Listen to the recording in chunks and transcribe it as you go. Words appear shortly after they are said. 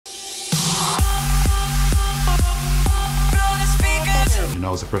I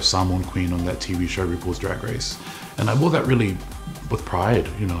was the first Samoan queen on that TV show, RuPaul's Drag Race. And I wore that really with pride,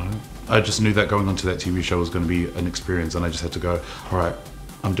 I just knew that going onto that TV show was going to be an experience, and I just had to go, all right,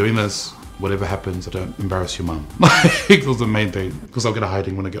 I'm doing this. Whatever happens, don't embarrass your mum. That was the main thing, because I'll get a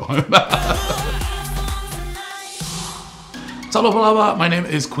hiding when I get home. Taloha, my name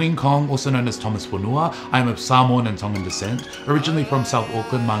is Kween Kong, also known as Thomas Fonua. I am of Samoan and Tongan descent, originally from South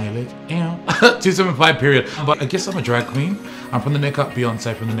Auckland, Mangere, 275 period. But I guess I'm a drag queen. I'm from the neck up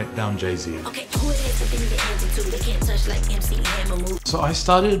Beyonce, from the neck down Jay-Z. So I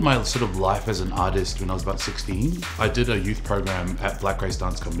started my sort of life as an artist when I was about 16. I did a youth program at Black Grace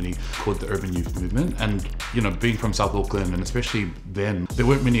Dance Company called the Urban Youth Movement. And, being from South Auckland, and especially then, there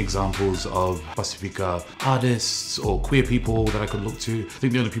weren't many examples of Pasifika artists or queer people that I could look to. I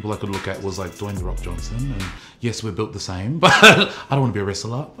think the only people I could look at was like Dwayne "The Rock" Johnson. And yes, we're built the same, but I don't want to be a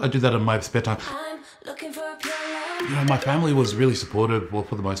wrestler. I do that in my spare time. My family was really supportive, well,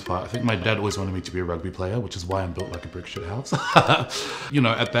 for the most part. I think my dad always wanted me to be a rugby player, which is why I'm built like a brick shit house. At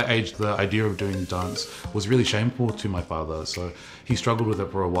that age, the idea of doing dance was really shameful to my father, so he struggled with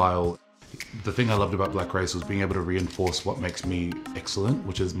it for a while. The thing I loved about Black Race was being able to reinforce what makes me excellent,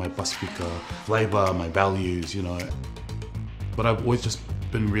 which is my Pasifika flavor, my values, But I've always just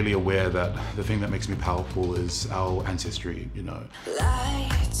been really aware that the thing that makes me powerful is our ancestry,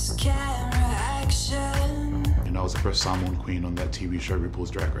 Lights, camera, action. I was the first Samoan queen on that TV show, RuPaul's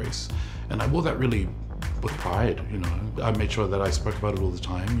Drag Race. And I wore that really with pride, I made sure that I spoke about it all the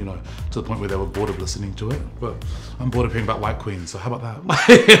time, to the point where they were bored of listening to it. But I'm bored of hearing about white queens, so how about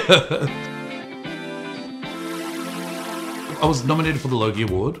that? I was nominated for the Logie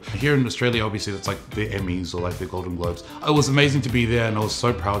Award. Here in Australia, obviously, that's like the Emmys or like the Golden Globes. It was amazing to be there, and I was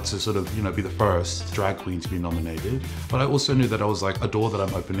so proud to sort of, be the first drag queen to be nominated. But I also knew that I was like a door that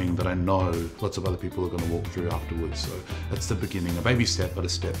I'm opening that I know lots of other people are going to walk through afterwards. So that's the beginning, a baby step, but a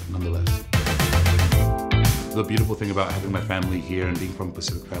step nonetheless. The beautiful thing about having my family here and being from a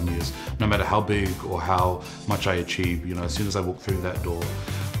Pacific family is no matter how big or how much I achieve, as soon as I walk through that door,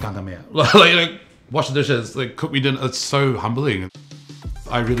 wash the dishes, cook me dinner. It's so humbling.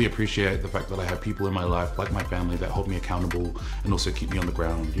 I really appreciate the fact that I have people in my life, like my family, that hold me accountable and also keep me on the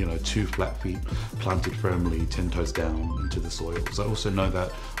ground, 2 flat feet planted firmly, 10 toes down into the soil. Because I also know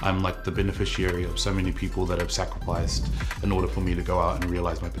that I'm like the beneficiary of so many people that have sacrificed in order for me to go out and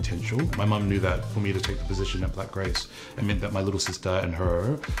realize my potential. My mum knew that for me to take the position at Black Grace, it meant that my little sister and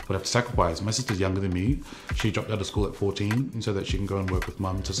her would have to sacrifice. My sister's younger than me. She dropped out of school at 14 so that she can go and work with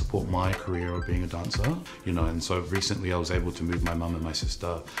mum to support my career of being a dancer, and so recently I was able to move my mum and my sister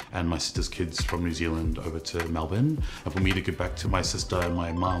and my sister's kids from New Zealand over to Melbourne, and for me to give back to my sister and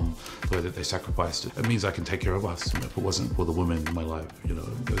my mum the way that they sacrificed it means I can take care of us. If it wasn't for the women in my life,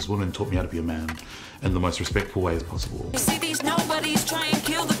 those women taught me how to be a man in the most respectful way as possible. You see these nobodies try and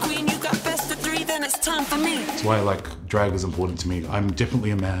kill the queen, you got best of 3, then it's time for me. That's why drag is important to me. I'm definitely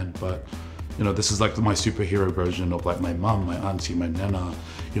a man, but this is like my superhero version of like my mum, my auntie, my nana,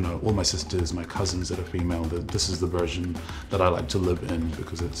 all my sisters, my cousins that are female. This is the version that I like to live in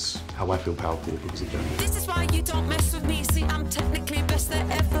because it's how I feel powerful because of gender. This is why you don't mess with me. See, I'm technically best there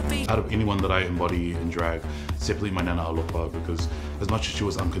ever be. Out of anyone that I embody in drag, it's definitely my nana Alofa, because as much as she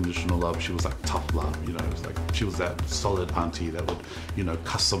was unconditional love, she was like tough love, It was like she was that solid auntie that would,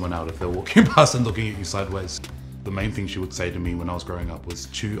 cuss someone out if they're walking past and looking at you sideways. The main thing she would say to me when I was growing up was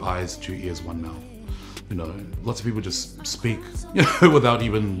 2 eyes, 2 ears, 1 mouth. Lots of people just speak, without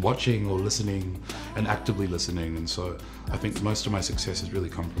even watching or listening and actively listening. And so I think most of my success has really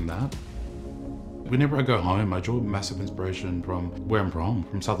come from that. Whenever I go home, I draw massive inspiration from where I'm from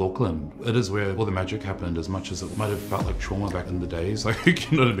South Auckland. It is where all the magic happened, as much as it might have felt like trauma back in the days.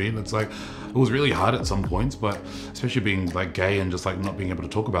 You know what I mean? It's like, it was really hard at some points, but especially being like gay and just like not being able to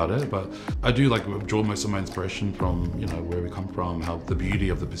talk about it. But I do draw most of my inspiration from, where we come from, how the beauty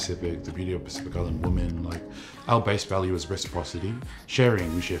of the Pacific, the beauty of Pacific Island women, our base value is reciprocity,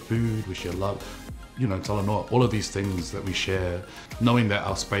 sharing. We share food, we share love. Talanoa, all of these things that we share, knowing that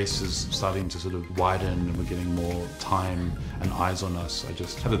our space is starting to sort of widen and we're getting more time and eyes on us, I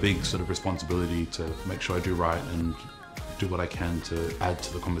just have a big sort of responsibility to make sure I do right and do what I can to add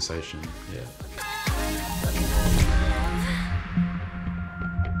to the conversation. Yeah.